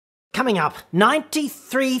coming up,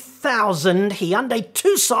 93,000 Hyundai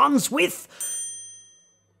Tucsons with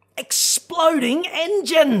exploding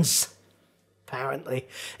engines, apparently.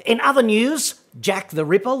 In other news, Jack the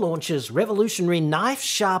Ripper launches revolutionary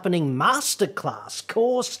knife-sharpening masterclass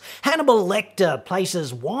course. Hannibal Lecter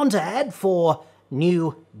places want ad for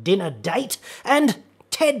new dinner date. And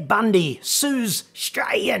Ted Bundy sues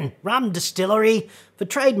Australian rum distillery for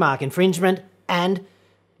trademark infringement and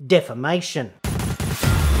defamation.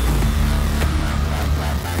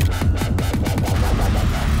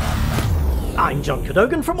 I'm John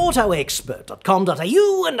Cadogan from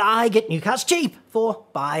AutoExpert.com.au, and I get new cars cheap for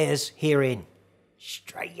buyers here in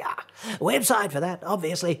Australia. Website for that,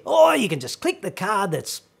 obviously. Or you can just click the card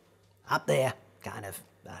that's up there, kind of,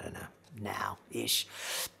 I don't know, now-ish.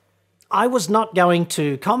 I was not going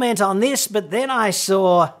to comment on this, but then I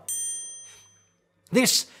saw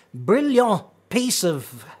this brilliant piece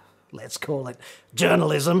of, let's call it,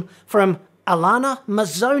 journalism from Alana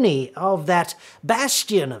Mazzoni of that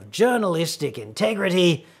bastion of journalistic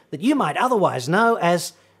integrity that you might otherwise know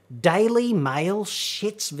as Daily Mail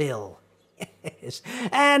Shitsville. Yes.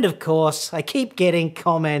 And of course, I keep getting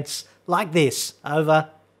comments like this over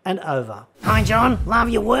and over. Hi John, love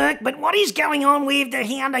your work, but what is going on with the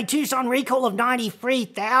Hyundai Tucson recall of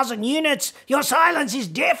 93,000 units? Your silence is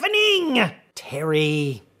deafening!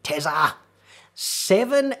 Terry, Tezza.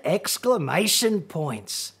 7 exclamation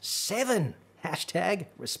points. 7. Hashtag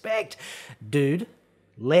respect. Dude,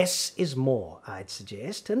 less is more, I'd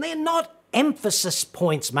suggest. And they're not emphasis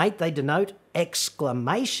points, mate. They denote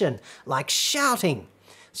exclamation, like shouting.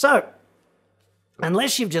 So,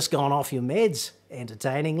 unless you've just gone off your meds,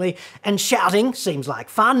 entertainingly, and shouting seems like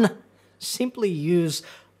fun, simply use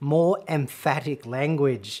more emphatic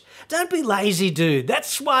language. Don't be lazy, dude.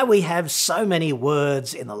 That's why we have so many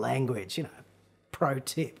words in the language, you know. Pro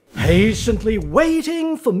tip. Patiently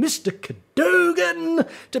waiting for Mr. Cadogan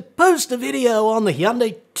to post a video on the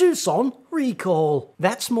Hyundai Tucson recall.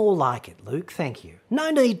 That's more like it, Luke, thank you.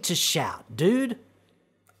 No need to shout, dude.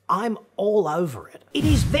 I'm all over it. It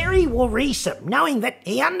is very worrisome knowing that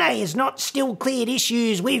Hyundai has not still cleared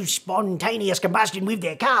issues with spontaneous combustion with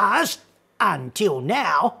their cars until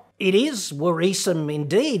now. It is worrisome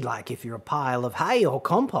indeed, like if you're a pile of hay or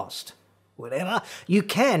compost, whatever, you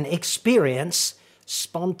can experience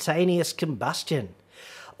spontaneous combustion.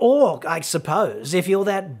 Or, I suppose, if you're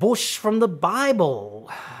that Bush from the Bible,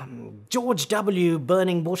 George W.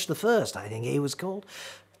 Burning Bush the First, I think he was called.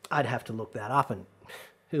 I'd have to look that up, and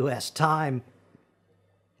who has time?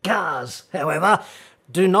 Cars, however,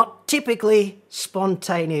 do not typically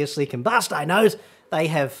spontaneously combust. I know they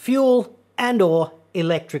have fuel and or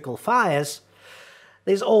electrical fires.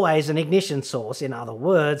 There's always an ignition source, in other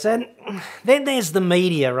words. And then there's the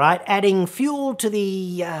media, right? Adding fuel to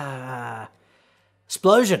the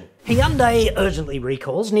explosion. Hyundai urgently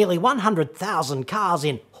recalls nearly 100,000 cars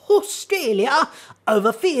in Australia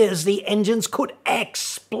over fears the engines could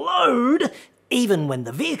explode even when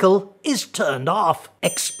the vehicle is turned off.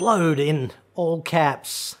 Explode in all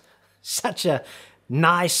caps. Such a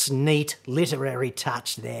nice, neat literary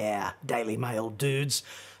touch there, Daily Mail dudes.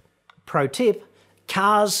 Pro tip,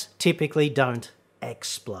 cars typically don't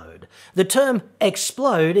explode. The term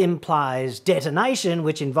explode implies detonation,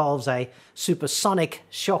 which involves a supersonic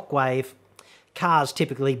shockwave. Cars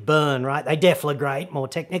typically burn, right? They deflagrate, more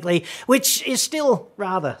technically, which is still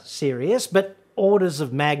rather serious, but orders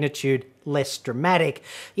of magnitude less dramatic.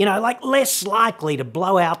 You know, like less likely to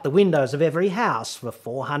blow out the windows of every house for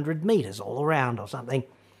 400 metres all around or something.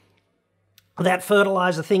 That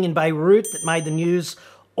fertiliser thing in Beirut that made the news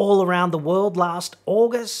all around the world last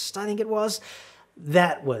August, I think it was,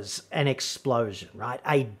 that was an explosion, right?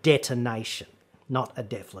 A detonation, not a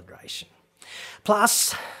deflagration.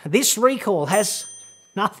 Plus, this recall has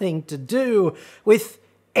nothing to do with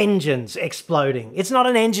engines exploding. It's not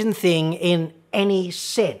an engine thing in any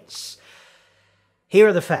sense. Here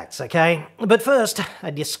are the facts, okay? But first,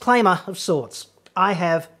 a disclaimer of sorts. I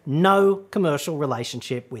have no commercial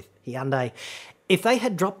relationship with Hyundai. If they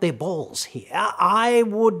had dropped their balls here, I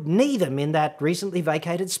would knee them in that recently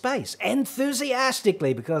vacated space,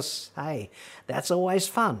 enthusiastically, because, hey, that's always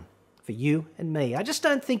fun for you and me. I just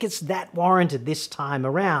don't think it's that warranted this time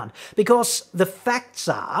around, because the facts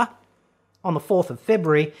are, on the 4th of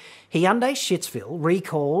February, Hyundai Shitsville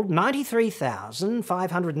recalled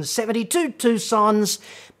 93,572 Tucsons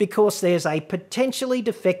because there's a potentially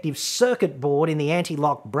defective circuit board in the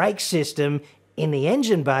anti-lock brake system in the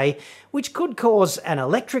engine bay, which could cause an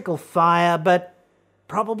electrical fire, but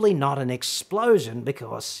probably not an explosion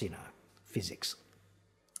because, you know, physics.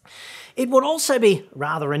 It would also be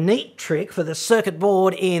rather a neat trick for the circuit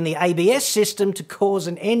board in the ABS system to cause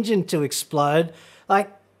an engine to explode.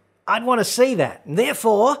 Like, I'd want to see that. And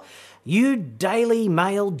therefore, you Daily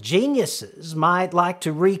Mail geniuses might like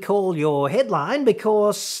to recall your headline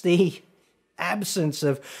because the absence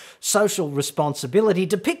of social responsibility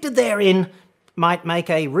depicted therein might make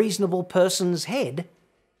a reasonable person's head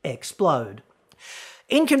explode.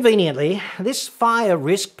 Inconveniently, this fire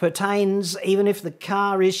risk pertains even if the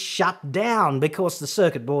car is shut down because the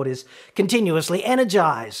circuit board is continuously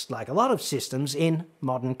energised, like a lot of systems in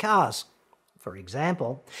modern cars. For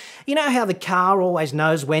example, you know how the car always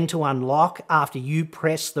knows when to unlock after you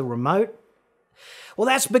press the remote? Well,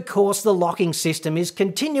 that's because the locking system is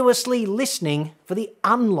continuously listening for the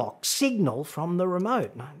unlock signal from the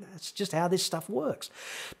remote. That's just how this stuff works.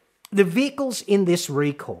 The vehicles in this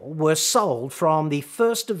recall were sold from the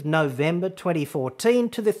 1st of November 2014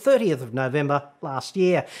 to the 30th of November last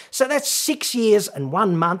year. So that's 6 years and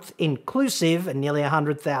 1 month inclusive and nearly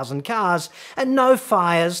 100,000 cars, and no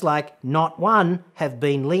fires, like not one, have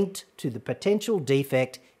been linked to the potential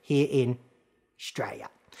defect here in Australia.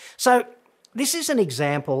 So this is an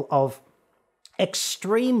example of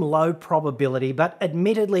extreme low probability but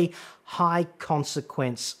admittedly high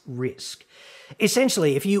consequence risk.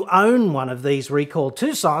 Essentially, if you own one of these recalled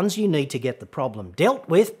Tucsons, you need to get the problem dealt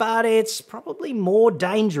with, but it's probably more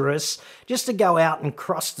dangerous just to go out and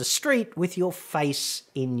cross the street with your face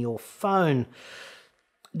in your phone.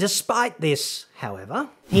 Despite this, however,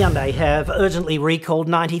 Hyundai have urgently recalled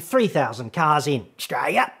 93,000 cars in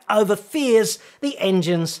Australia over fears the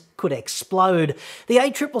engines could explode. The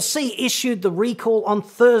ACCC issued the recall on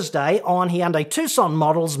Thursday on Hyundai Tucson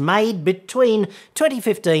models made between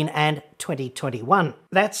 2015 and 2021.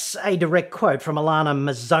 That's a direct quote from Alana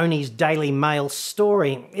Mazzoni's Daily Mail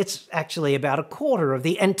story. It's actually about a quarter of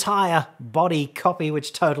the entire body copy,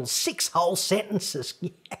 which totals 6 whole sentences.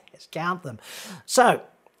 Yes, count them. So,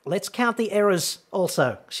 let's count the errors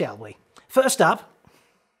also, shall we? First up,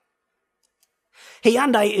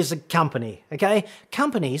 Hyundai is a company, okay?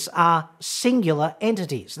 Companies are singular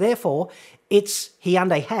entities. Therefore, it's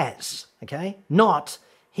Hyundai has, okay? Not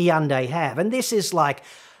Hyundai have. And this is like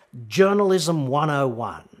journalism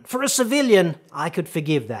 101. For a civilian, I could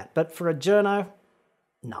forgive that. But for a journo,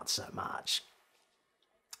 not so much.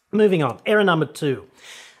 Moving on, error number 2.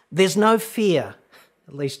 There's no fear,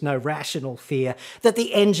 at least no rational fear, that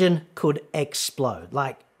the engine could explode.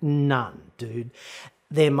 Like, none, dude.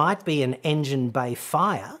 There might be an engine bay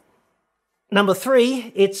fire. Number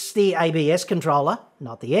 3, it's the ABS controller,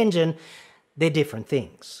 not the engine. They're different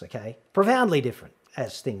things, okay? Profoundly different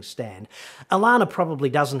as things stand. Alana probably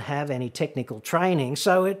doesn't have any technical training,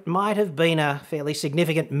 so it might have been a fairly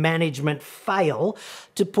significant management fail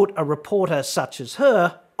to put a reporter such as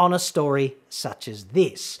her on a story such as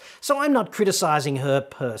this. So I'm not criticising her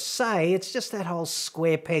per se, it's just that whole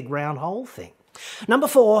square peg round hole thing. Number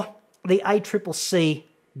 4, the ACCC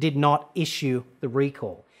did not issue the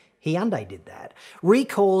recall. Hyundai did that.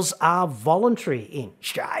 Recalls are voluntary in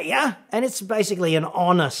Australia, and it's basically an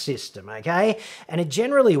honour system, okay? And it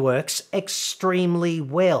generally works extremely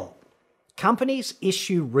well. Companies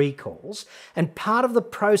issue recalls, and part of the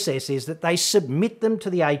process is that they submit them to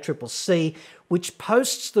the ACCC, which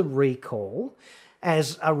posts the recall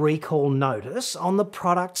as a recall notice on the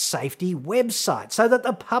product safety website so that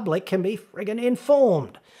the public can be friggin'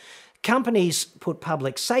 informed. Companies put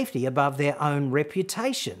public safety above their own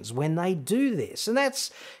reputations when they do this, and that's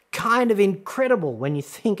kind of incredible when you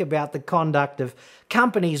think about the conduct of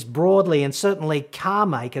companies broadly and certainly car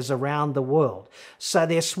makers around the world. So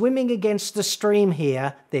they're swimming against the stream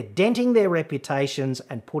here, they're denting their reputations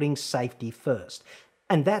and putting safety first.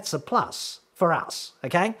 And that's a plus for us,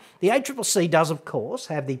 okay? The ACCC does, of course,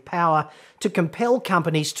 have the power to compel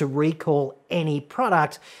companies to recall any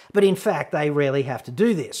product, but in fact, they rarely have to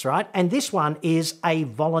do this, right? And this one is a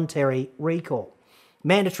voluntary recall.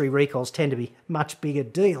 Mandatory recalls tend to be much bigger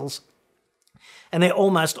deals, and they're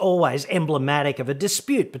almost always emblematic of a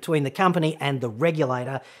dispute between the company and the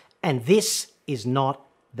regulator, and this is not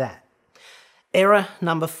that. Error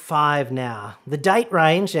number 5 now. The date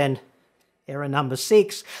range and error number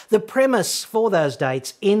 6, the premise for those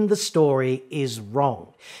dates in the story is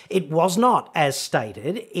wrong. It was not, as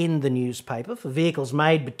stated in the newspaper, for vehicles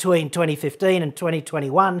made between 2015 and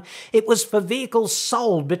 2021. It was for vehicles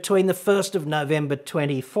sold between the 1st of November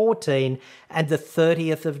 2014 and the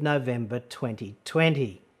 30th of November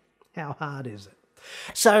 2020. How hard is it?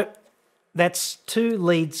 So that's 2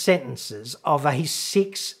 lead sentences of a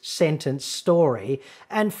 6-sentence story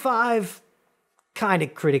and 5 kind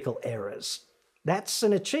of critical errors. That's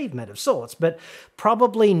an achievement of sorts, but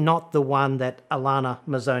probably not the one that Alana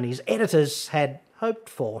Mazzoni's editors had hoped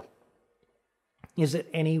for. Is it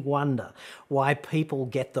any wonder why people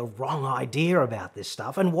get the wrong idea about this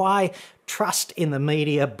stuff and why trust in the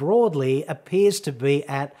media broadly appears to be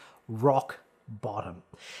at rock bottom?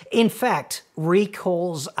 In fact,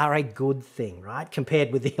 recalls are a good thing, right?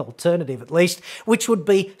 Compared with the alternative, at least, which would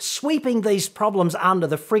be sweeping these problems under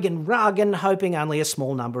the friggin' rug and hoping only a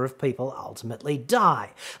small number of people ultimately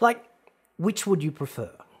die. Like, which would you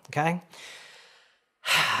prefer, okay?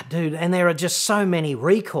 Dude, and there are just so many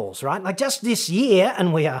recalls, right? Like just this year,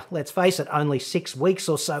 and we are, let's face it, only 6 weeks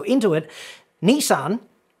or so into it, Nissan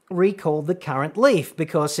recalled the current Leaf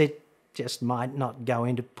because it just might not go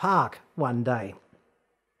into park one day.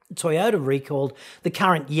 Toyota recalled the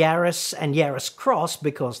current Yaris and Yaris Cross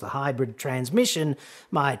because the hybrid transmission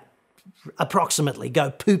might approximately go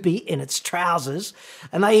poopy in its trousers.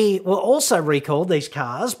 And they were also recalled, these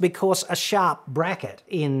cars, because a sharp bracket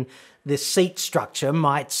in the seat structure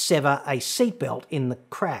might sever a seatbelt in the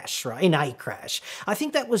crash, right? In a crash. I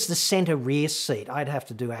think that was the centre rear seat. I'd have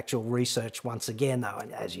to do actual research once again, though,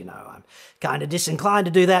 and as you know, I'm kind of disinclined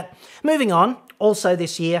to do that. Moving on, also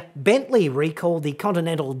this year, Bentley recalled the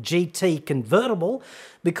Continental GT convertible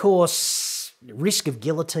because risk of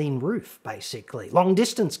guillotine roof, basically.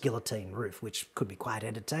 Long-distance guillotine roof, which could be quite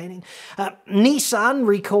entertaining. Nissan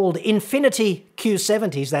recalled Infiniti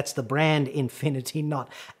Q70s. That's the brand Infiniti, not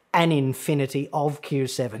an infinity of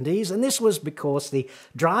Q70s. And this was because the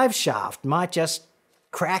drive shaft might just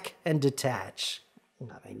crack and detach.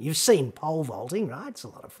 I mean, you've seen pole vaulting, right? It's a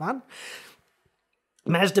lot of fun.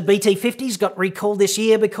 Mazda BT50s got recalled this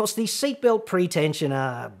year because the seatbelt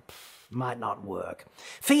pretensioner might not work.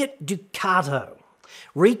 Fiat Ducato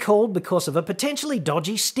recalled because of a potentially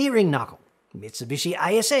dodgy steering knuckle. Mitsubishi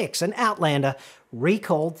ASX and Outlander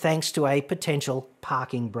recalled thanks to a potential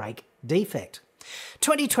parking brake defect.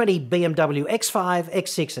 2020 BMW X5,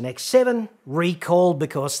 X6 and X7 recalled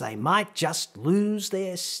because they might just lose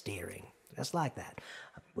their steering. Just like that.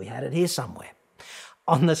 We had it here somewhere.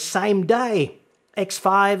 On the same day,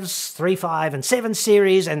 X5s, 3, 5 and 7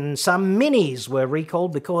 series and some Minis were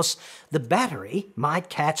recalled because the battery might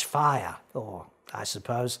catch fire, or I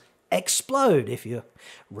suppose explode if you're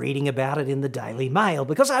reading about it in the Daily Mail,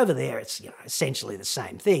 because over there it's essentially the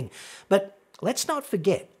same thing. But let's not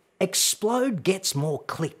forget, explode gets more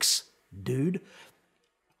clicks, dude.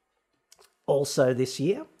 Also this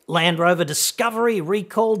year, Land Rover Discovery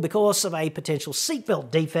recalled because of a potential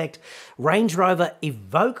seatbelt defect. Range Rover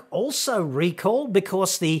Evoque also recalled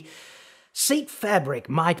because the seat fabric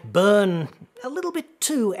might burn a little bit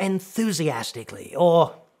too enthusiastically,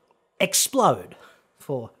 or explode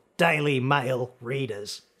for Daily Mail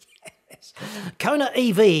readers. Yes. Kona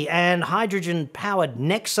EV and hydrogen-powered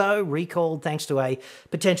Nexo recalled thanks to a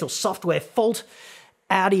potential software fault.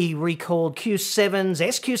 Audi recalled Q7s,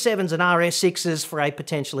 SQ7s and RS6s for a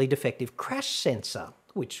potentially defective crash sensor,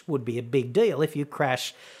 which would be a big deal if you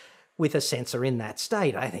crash with a sensor in that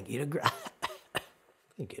state. I think you'd agree.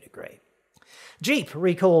 Jeep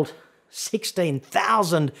recalled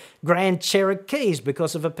 16,000 Grand Cherokees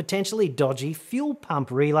because of a potentially dodgy fuel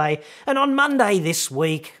pump relay. And on Monday this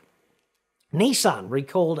week, Nissan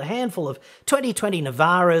recalled a handful of 2020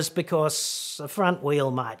 Navaras because a front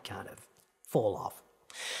wheel might kind of fall off.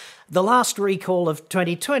 The last recall of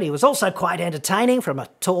 2020 was also quite entertaining from a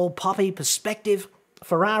tall poppy perspective.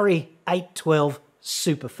 Ferrari 812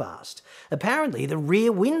 Superfast. Apparently the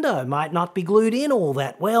rear window might not be glued in all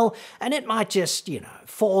that well, and it might just,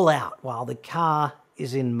 fall out while the car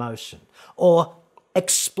is in motion. Or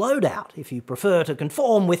explode out, if you prefer to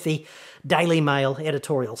conform with the Daily Mail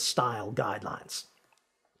editorial style guidelines.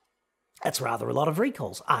 That's rather a lot of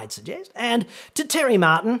recalls, I'd suggest. And to Terry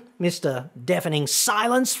Martin, Mr. Deafening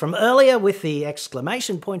Silence from earlier with the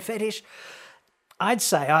exclamation point fetish, I'd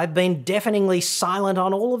say I've been deafeningly silent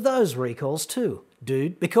on all of those recalls too,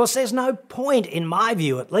 dude, because there's no point, in my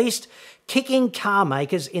view at least, kicking car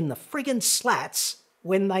makers in the friggin' slats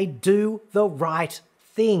when they do the right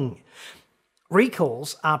thing.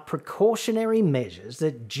 Recalls are precautionary measures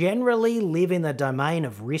that generally live in the domain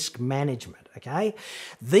of risk management, okay?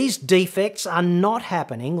 These defects are not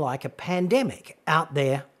happening like a pandemic out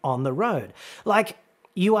there on the road. Like,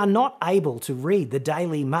 you are not able to read the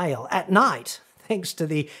Daily Mail at night thanks to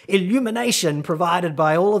the illumination provided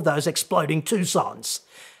by all of those exploding Tucsons.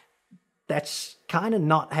 That's kind of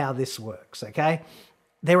not how this works, okay?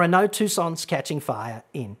 There are no Tucsons catching fire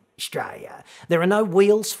in Australia. There are no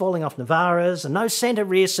wheels falling off Navaras and no centre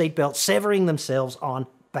rear seatbelts severing themselves on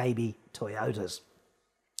baby Toyotas.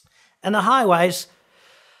 And the highways,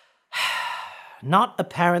 not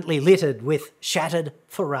apparently littered with shattered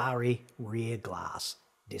Ferrari rear glass,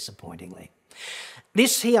 disappointingly.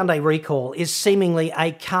 This Hyundai recall is seemingly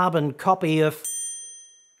a carbon copy of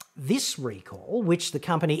this recall, which the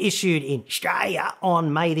company issued in Australia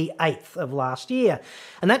on May the 8th of last year.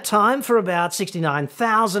 And that time for about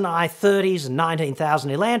 69,000 i30s and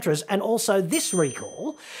 19,000 Elantras, and also this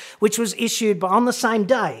recall, which was issued on the same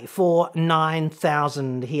day for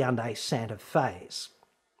 9,000 Hyundai Santa Fe's.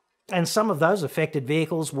 And some of those affected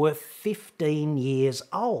vehicles were 15 years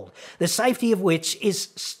old, the safety of which is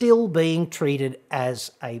still being treated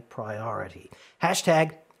as a priority.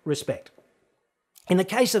 Hashtag respect. In the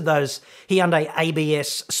case of those Hyundai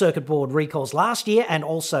ABS circuit board recalls last year, and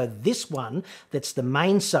also this one that's the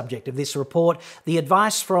main subject of this report, the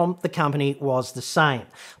advice from the company was the same.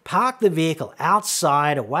 Park the vehicle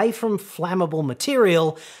outside, away from flammable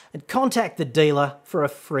material, and contact the dealer for a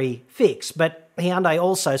free fix. But Hyundai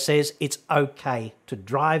also says it's okay to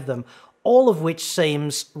drive them, all of which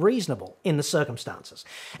seems reasonable in the circumstances.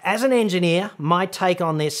 As an engineer, my take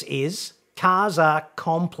on this is cars are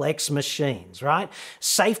complex machines, right?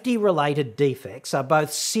 Safety-related defects are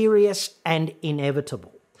both serious and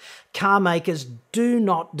inevitable. Car makers do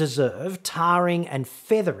not deserve tarring and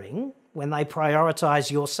feathering when they prioritise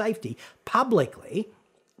your safety publicly,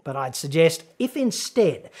 but I'd suggest if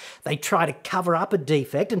instead they try to cover up a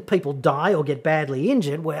defect and people die or get badly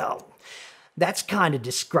injured, well, that's kind of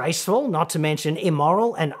disgraceful, not to mention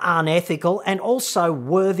immoral and unethical, and also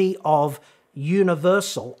worthy of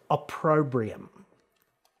universal opprobrium.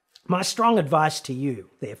 My strong advice to you,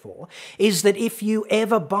 therefore, is that if you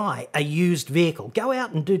ever buy a used vehicle, go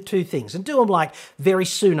out and do two things, and do them like very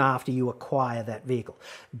soon after you acquire that vehicle.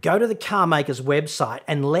 Go to the car maker's website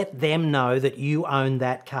and let them know that you own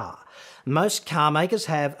that car. Most car makers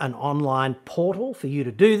have an online portal for you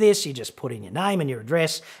to do this. You just put in your name and your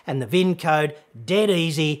address and the VIN code, dead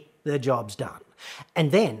easy, the job's done.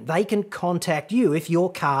 And then they can contact you if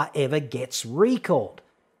your car ever gets recalled.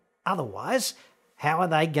 Otherwise, how are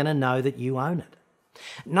they going to know that you own it?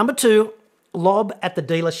 Number two, lob at the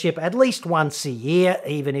dealership at least once a year,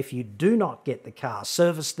 even if you do not get the car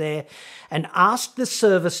serviced there, and ask the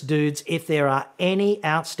service dudes if there are any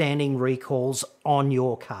outstanding recalls on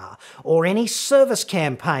your car, or any service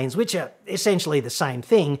campaigns, which are essentially the same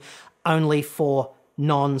thing, only for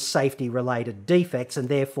non-safety related defects and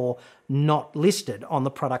therefore not listed on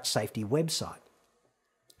the product safety website.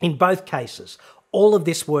 In both cases, all of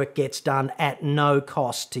this work gets done at no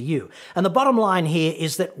cost to you. And the bottom line here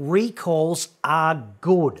is that recalls are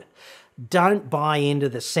good. Don't buy into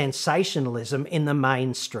the sensationalism in the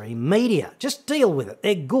mainstream media. Just deal with it.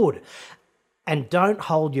 They're good. And don't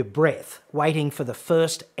hold your breath waiting for the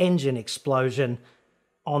first engine explosion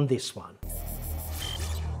on this one.